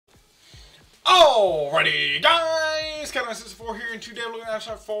Alrighty guys, Thx For here, and today we're looking at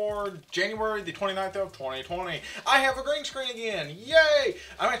for January the 29th of 2020. I have a green screen again, yay!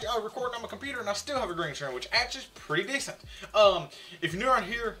 I'm actually recording on my computer and I still have a green screen, which actually is pretty decent. If you're new around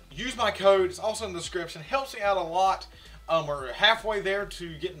here, use my code, it's also in the description, helps me out a lot. We're halfway there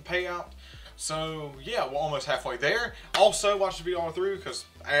to getting payout. So yeah, we're almost halfway there. Also, watch the video all through because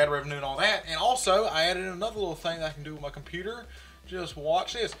ad revenue and all that. And also, I added another little thing that I can do with my computer. Just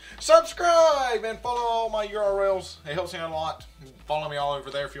watch this. Subscribe and follow all my URLs. It helps me out a lot. Follow me all over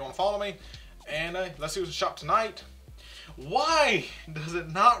there if you want to follow me. And let's see what's in the shop tonight. Why does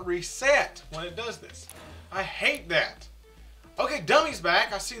it not reset when it does this? I hate that. Okay, Dummy's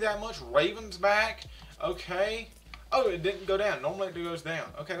back. I see that much. Raven's back. Okay. Oh, it didn't go down. Normally it goes down.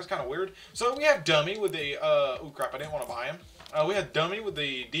 Okay, that's kind of weird. So we have Dummy with the, oh crap, I didn't want to buy him. We had Dummy with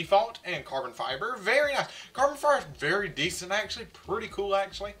the default and carbon fiber. Very nice. Carbon fiber is very decent, actually. Pretty cool,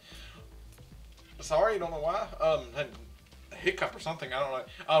 actually. Sorry, don't know why. Had a hiccup or something. I don't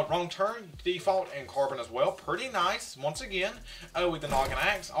know. Wrong turn, default, and carbon as well. Pretty nice. Once again, with the noggin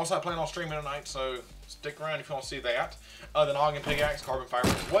axe. Also, I plan on streaming tonight, so stick around if you want to see that. The noggin pickaxe, carbon fiber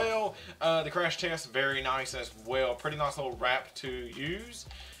as well. The crash test, very nice as well. Pretty nice little wrap to use.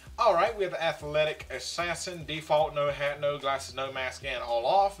 Alright, we have the athletic assassin, default, no hat, no glasses, no mask, and all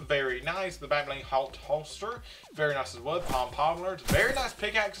off. Very nice. The backbling holster, very nice as well. Palm pommler, very nice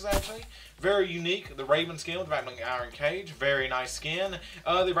pickaxes actually. Very unique. The raven skin with the backbling iron cage, very nice skin.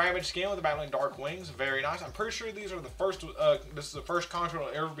 The ravage skin with the backbling dark wings, very nice. I'm pretty sure these are the first. This is the first contract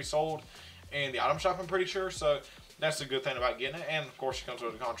that will ever be sold in the item shop. I'm pretty sure. So that's the good thing about getting it. And of course, it comes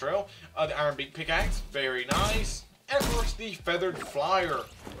with the contrail. The iron beak pickaxe, very nice. And of course, the feathered flyer.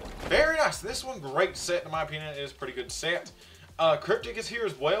 Very nice. This one, great set in my opinion. It is a pretty good set. Cryptic is here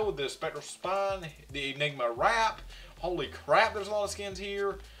as well with the spectral spine, the enigma wrap. Holy crap, there's a lot of skins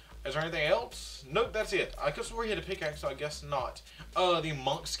here. Is there anything else? Nope, that's it. I could swear he had a pickaxe, so I guess not. The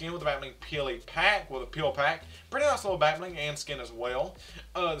monk skin with the backbling peely pack, with a peel pack. Pretty nice little backbling and skin as well.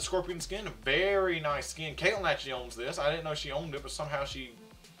 The scorpion skin, very nice skin. Caitlin actually owns this. I didn't know she owned it, but somehow she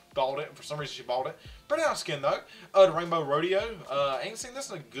bought it. For some reason she bought it. Pretty nice skin though. The rainbow rodeo. Ain't seen this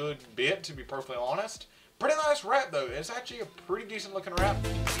in a good bit, to be perfectly honest. Pretty nice wrap though. It's actually a pretty decent looking wrap.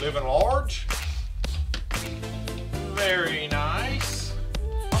 Living large. Very nice.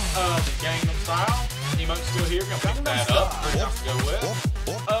 The Gangnam Style. Emote's still here. Gonna pick that up. Pretty nice to go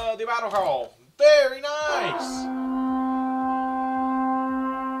with. The battle call. Very nice.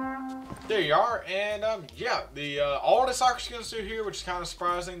 There you are, and yeah, the all the soccer skins still here, which is kind of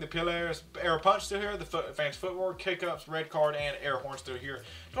surprising. The Pill Air Punch still here, the Fancy Footwork, Kick-Ups, Red Card, and Air Horn still here.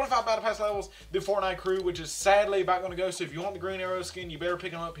 25 Battle Pass levels, the Fortnite crew, which is sadly about going to go, so if you want the Green Arrow skin, you better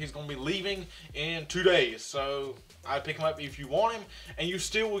pick him up. He's going to be leaving in 2 days, so I'd pick him up if you want him, and you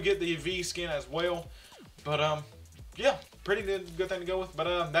still will get the V skin as well. But, yeah, pretty good thing to go with,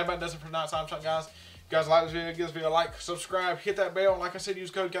 but that about does it for tonight's time shot, guys. If you guys like this video, give this video a like, subscribe, hit that bell. Like I said, use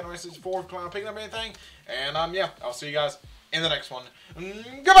code Thx For if you want to pick up anything. And yeah, I'll see you guys in the next one.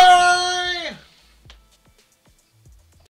 Goodbye!